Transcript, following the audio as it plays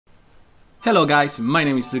Hello guys, my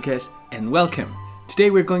name is Lucas and welcome. Today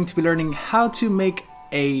we're going to be learning how to make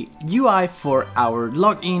a UI for our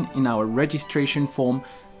login in our registration form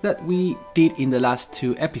that we did in the last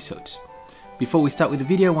two episodes. Before we start with the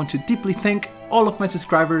video, I want to deeply thank all of my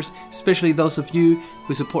subscribers, especially those of you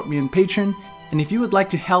who support me on Patreon. And if you would like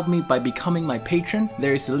to help me by becoming my patron,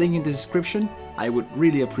 there is a link in the description. I would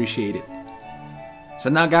really appreciate it. So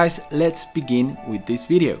now guys, let's begin with this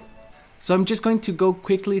video. So I'm just going to go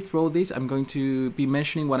quickly through this. I'm going to be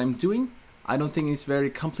mentioning what I'm doing. I don't think it's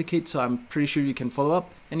very complicated, so I'm pretty sure you can follow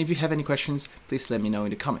up. And if you have any questions, please let me know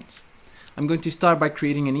in the comments. I'm going to start by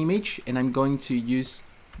creating an image and I'm going to use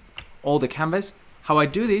all the canvas. How I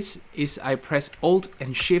do this is I press Alt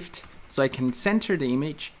and Shift so I can center the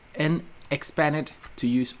image and expand it to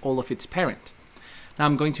use all of its parent. Now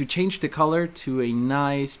I'm going to change the color to a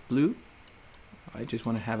nice blue. I just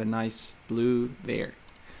want to have a nice blue there.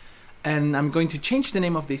 And I'm going to change the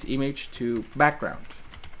name of this image to background.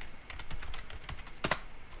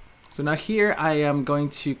 So now here I am going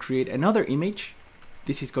to create another image.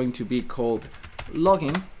 This is going to be called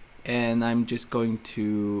login, and I'm just going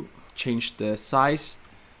to change the size.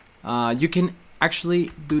 You can actually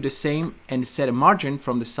do the same and set a margin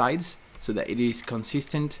from the sides so that it is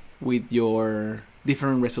consistent with your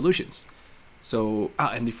different resolutions. So,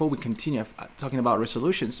 and before we continue talking about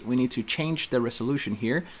resolutions, we need to change the resolution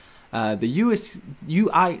here. The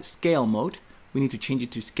UI scale mode, we need to change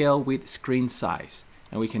it to scale with screen size.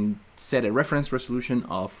 And we can set a reference resolution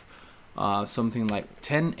of something like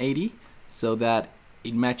 1080 so that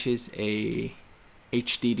it matches a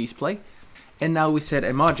HD display. And now we set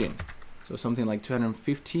a margin. So something like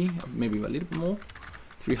 250, or maybe a little bit more.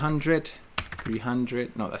 300,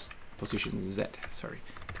 no, that's position Z, sorry.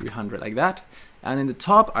 300 like that. And in the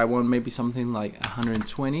top, I want maybe something like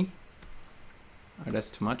 120.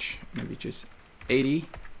 That's too much, maybe just 80,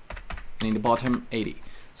 and in the bottom 80.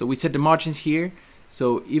 So we set the margins here,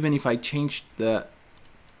 so even if I change the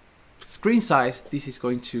screen size, this is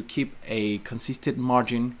going to keep a consistent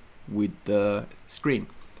margin with the screen.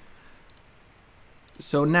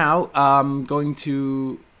 So now I'm going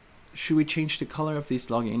to, should we change the color of this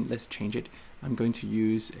login? Let's change it. I'm going to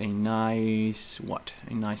use a nice,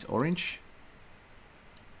 a nice orange,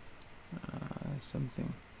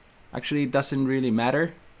 something. Actually, it doesn't really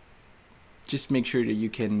matter. Just make sure that you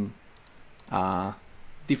can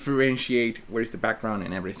differentiate where's the background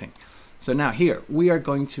and everything. So now here, we are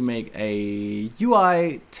going to make a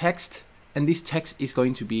UI text, and this text is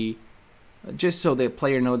going to be, just so the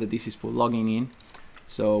player know that this is for logging in.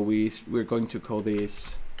 So we're going to call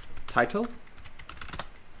this title.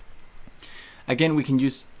 Again, we can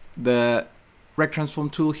use the rect transform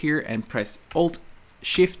tool here and press Alt,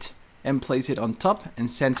 Shift, and place it on top and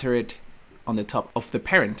center it on the top of the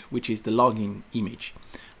parent, which is the login image.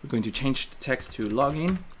 We're going to change the text to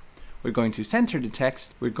login. We're going to center the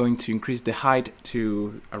text. We're going to increase the height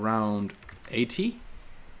to around 80.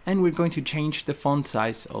 And we're going to change the font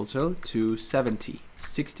size also to 70.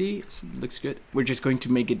 60 looks good. We're just going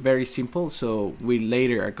to make it very simple, so we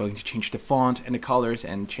later are going to change the font and the colors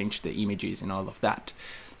and change the images and all of that.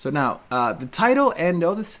 So now, the title and the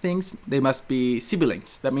other things, they must be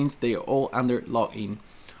siblings. That means they are all under login.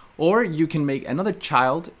 Or you can make another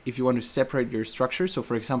child if you want to separate your structure. So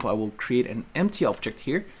for example, I will create an empty object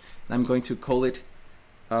here, and I'm going to call it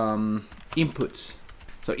inputs.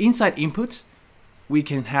 So inside inputs, we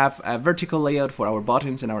can have a vertical layout for our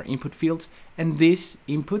buttons and our input fields. And this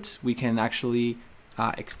inputs, we can actually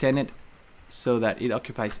extend it so that it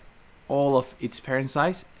occupies all of its parent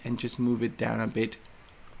size and just move it down a bit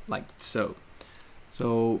like so.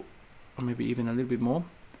 So, or maybe even a little bit more.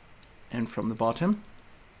 And from the bottom,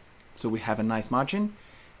 so we have a nice margin.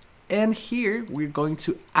 And here we're going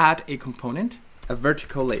to add a component, a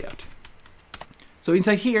vertical layout. So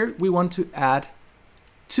inside here, we want to add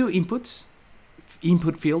two input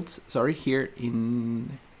fields, sorry, here,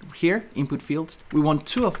 input fields. We want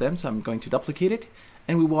two of them, so I'm going to duplicate it.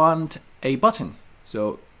 And we want a button,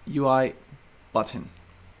 so UI button.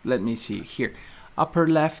 Let me see here. Upper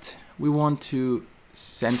left, we want to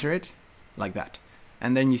center it like that.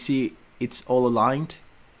 And then you see it's all aligned.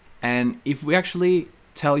 And if we actually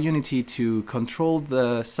tell Unity to control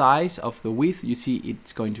the size of the width, you see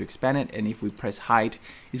it's going to expand it. And if we press height,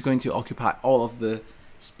 it's going to occupy all of the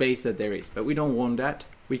space that there is. But we don't want that.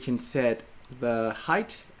 We can set the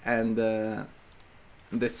height and the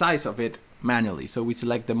size of it manually. So we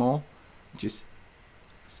select them all, just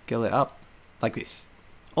scale it up like this.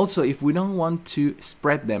 Also, if we don't want to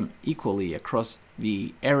spread them equally across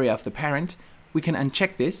the area of the parent, we can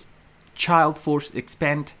uncheck this, child force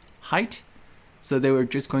expand height. So they were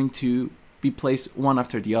just going to be placed one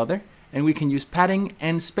after the other. and we can use padding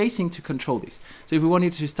and spacing to control this. So if we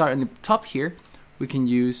wanted to start on the top here, we can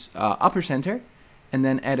use upper center and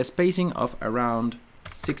then add a spacing of around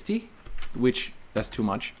 60, which that's too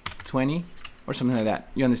much, 20 or something like that.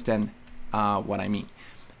 You understand what I mean.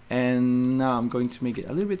 And now I'm going to make it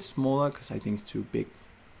a little bit smaller because I think it's too big.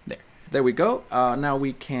 There we go. Now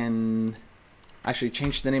we can actually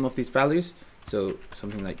change the name of these values. So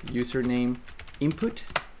something like username input,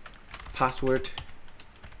 password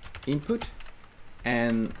input,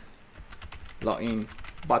 and login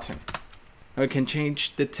button. Now we can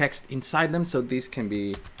change the text inside them. So this can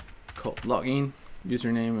be called login,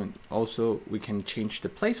 username, and also we can change the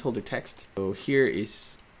placeholder text. So here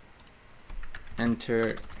is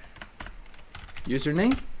enter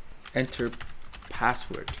username, enter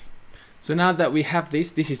password. So now that we have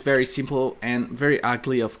this is very simple and very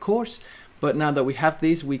ugly, of course, but now that we have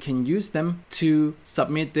this, we can use them to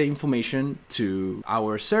submit the information to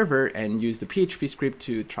our server and use the PHP script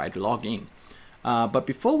to try to log in. But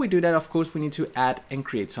before we do that, of course, we need to add and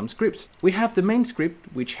create some scripts. We have the main script,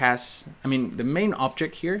 which has, the main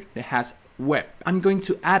object here that has web. I'm going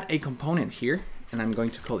to add a component here, and I'm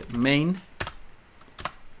going to call it main.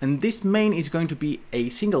 And this main is going to be a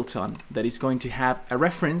singleton that is going to have a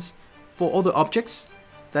reference for other objects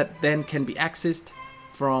that then can be accessed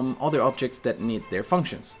from other objects that need their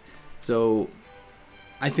functions. So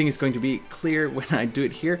I think it's going to be clear when I do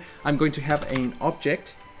it here. I'm going to have an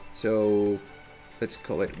object, so let's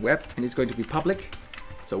call it web, and it's going to be public.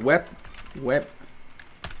 So web,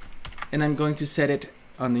 and I'm going to set it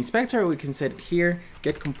on the inspector. We can set it here,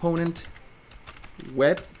 get component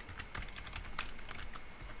web,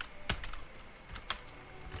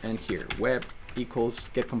 and here web equals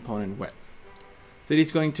get component web. So it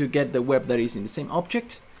is going to get the web that is in the same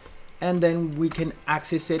object, and then we can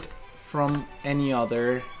access it from any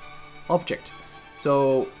other object.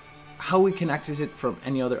 So how we can access it from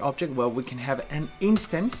any other object? Well, we can have an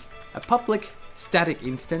instance, a public static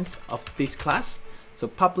instance of this class. So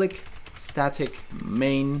public static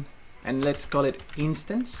main, and let's call it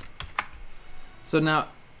instance. So now,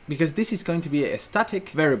 because this is going to be a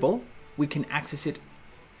static variable, we can access it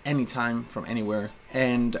anytime from anywhere,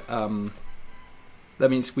 and that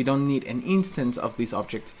means we don't need an instance of this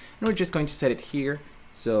object, and we're just going to set it here.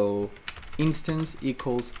 So instance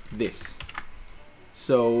equals this.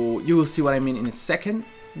 So you will see what I mean in a second.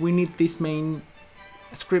 We need this main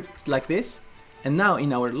script like this, and now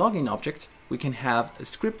in our login object we can have a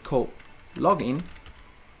script called login,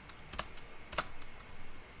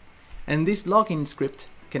 and this login script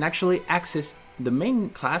can actually access the main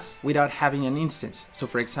class without having an instance. So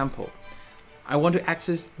for example, I want to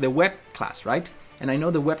access the web class, right? And I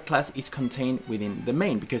know the web class is contained within the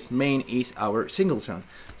main because main is our singleton.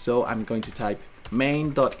 So I'm going to type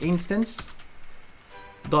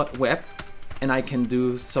main.instance.web, and I can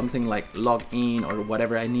do something like login or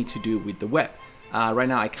whatever I need to do with the web. Right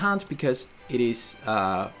now I can't because it is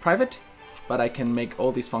private, but I can make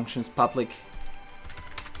all these functions public,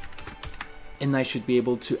 and I should be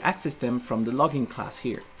able to access them from the login class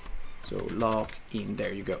here. So login,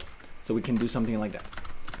 there you go. So we can do something like that.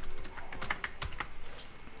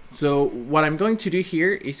 So what I'm going to do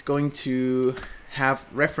here is going to have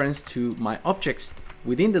reference to my objects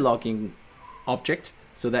within the login object.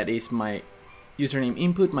 So that is my username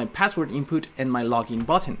input, my password input, and my login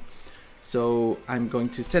button. So I'm going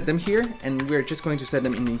to set them here, and we're just going to set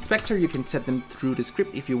them in the inspector. You can set them through the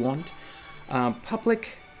script if you want.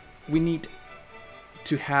 Public, we need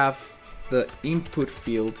to have the input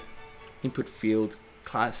field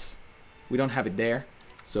class. We don't have it there,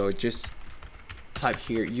 so just type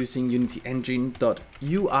here using Unity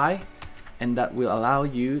engine.ui, and that will allow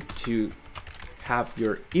you to have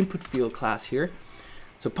your input field class here.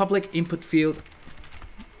 So public input field,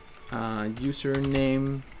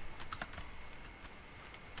 username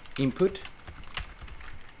input,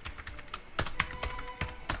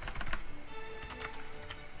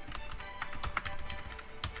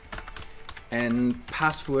 and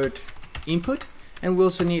password input, and we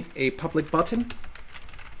also need a public button,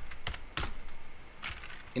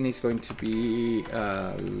 and it's going to be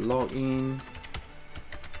login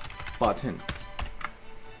button.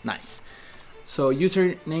 Nice. So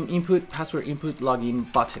username input, password input,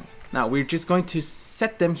 login button. Now we're just going to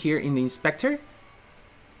set them here in the inspector.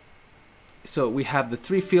 So we have the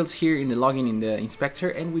three fields here in the login in the inspector,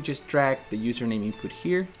 and we just drag the username input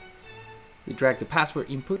here. We drag the password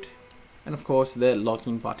input, and of course the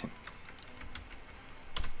login button.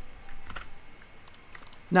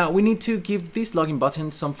 Now we need to give this login button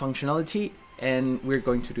some functionality, and we're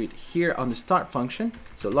going to do it here on the start function.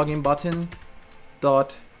 So login button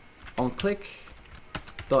dot onClick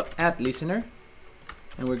listener,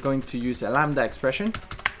 and we're going to use a lambda expression,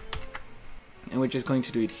 and we're just going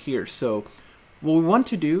to do it here. So what we want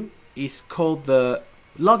to do is call the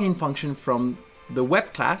login function from the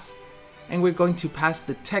web class, and we're going to pass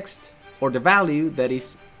the text or the value that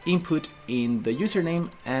is input in the username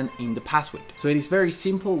and in the password. So it is very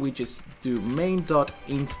simple. We just do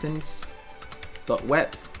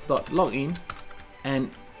main.instance.web.login,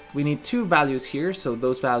 and we need two values here. So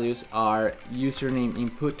those values are username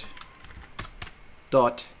input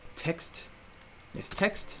dot text, yes,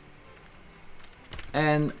 text,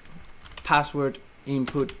 and password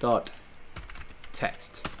input dot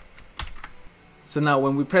text. So now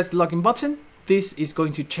when we press the login button, this is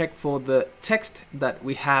going to check for the text that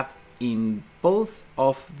we have in both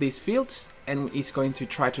of these fields, and it's going to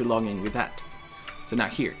try to log in with that. So now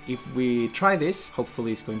here, if we try this,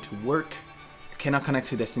 hopefully it's going to work. Cannot connect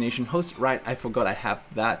to destination host, right? I forgot I have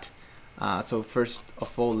that. So first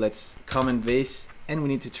of all, let's comment this, and we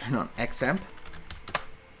need to turn on xampp.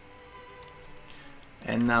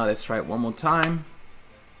 And now let's try it one more time.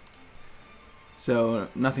 So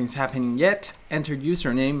nothing's happening yet. Enter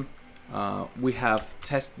username. We have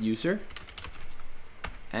test user,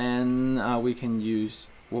 and we can use,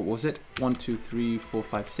 what was it? 1, 2, 3, 4,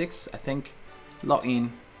 5, 6, I think. Login.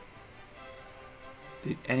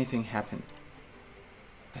 Did anything happen?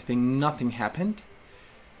 I think nothing happened.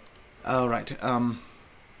 All right.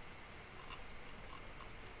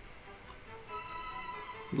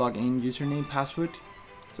 Login, username, password.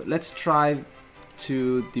 So let's try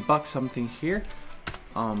to debug something here.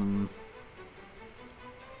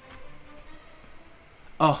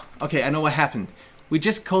 Oh, okay, I know what happened. We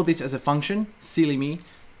just called this as a function, silly me.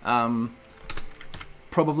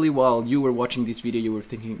 Probably while you were watching this video, you were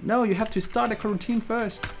thinking, no, you have to start a coroutine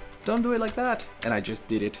first. Don't do it like that. And I just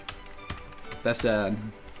did it. That's a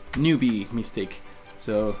newbie mistake.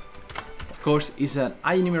 So, of course, it's an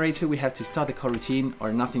enumerator. We have to start the coroutine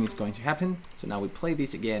or nothing is going to happen. So now we play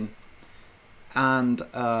this again. And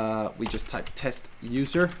we just type test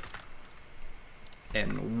user.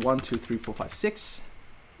 And 1, 2, 3, 4, 5, 6.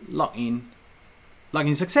 Login.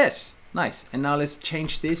 Login success. Nice. And now let's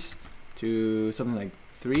change this to something like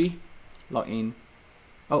 3. Login.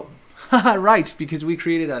 Oh, right, because we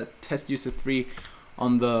created a test user 3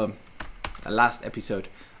 on the last episode.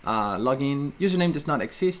 Login. Username does not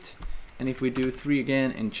exist. And if we do 3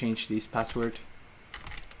 again and change this password,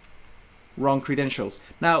 wrong credentials.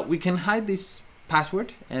 Now we can hide this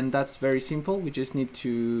password, and that's very simple. We just need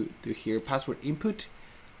to do here password input,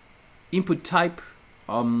 input type,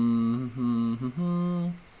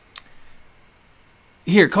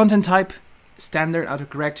 here content type, standard,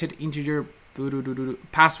 autocorrected, integer,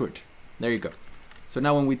 password. There you go. So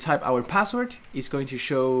now when we type our password, it's going to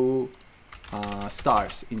show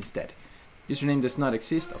stars instead. Username does not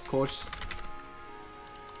exist, of course.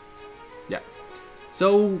 Yeah.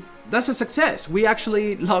 So that's a success. We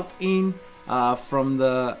actually logged in from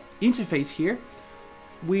the interface here.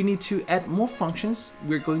 We need to add more functions.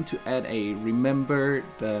 We're going to add a remember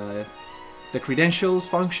the credentials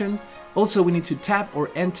function. Also, we need to tab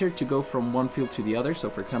or enter to go from one field to the other. So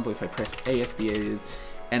for example, if I press ASD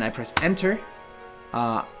and I press enter,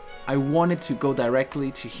 I want it to go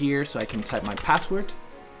directly to here so I can type my password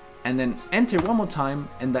and then enter one more time,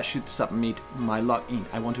 and that should submit my login.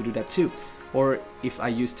 I want to do that too. Or if I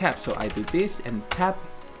use tab, so I do this and tab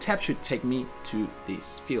should take me to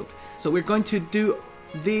this field. So we're going to do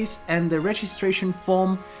this and the registration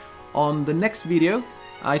form on the next video.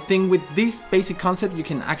 I think with this basic concept you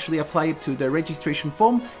can actually apply it to the registration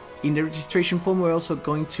form. In the registration form we're also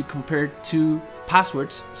going to compare two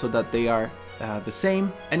passwords so that they are the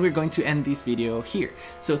same, and we're going to end this video here.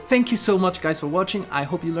 So thank you so much guys for watching. I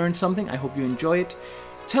hope you learned something. I hope you enjoy it.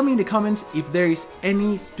 Tell me in the comments if there is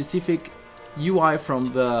any specific UI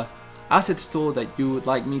from the asset store that you would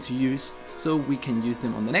like me to use so we can use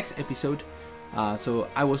them on the next episode. So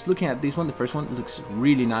I was looking at this one, the first one, it looks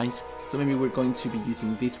really nice. So maybe we're going to be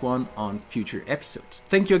using this one on future episodes.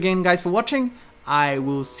 Thank you again guys for watching. I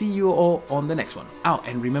will see you all on the next one. Oh,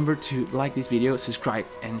 and remember to like this video, subscribe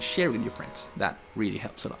and share with your friends. That really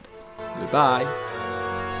helps a lot. Goodbye.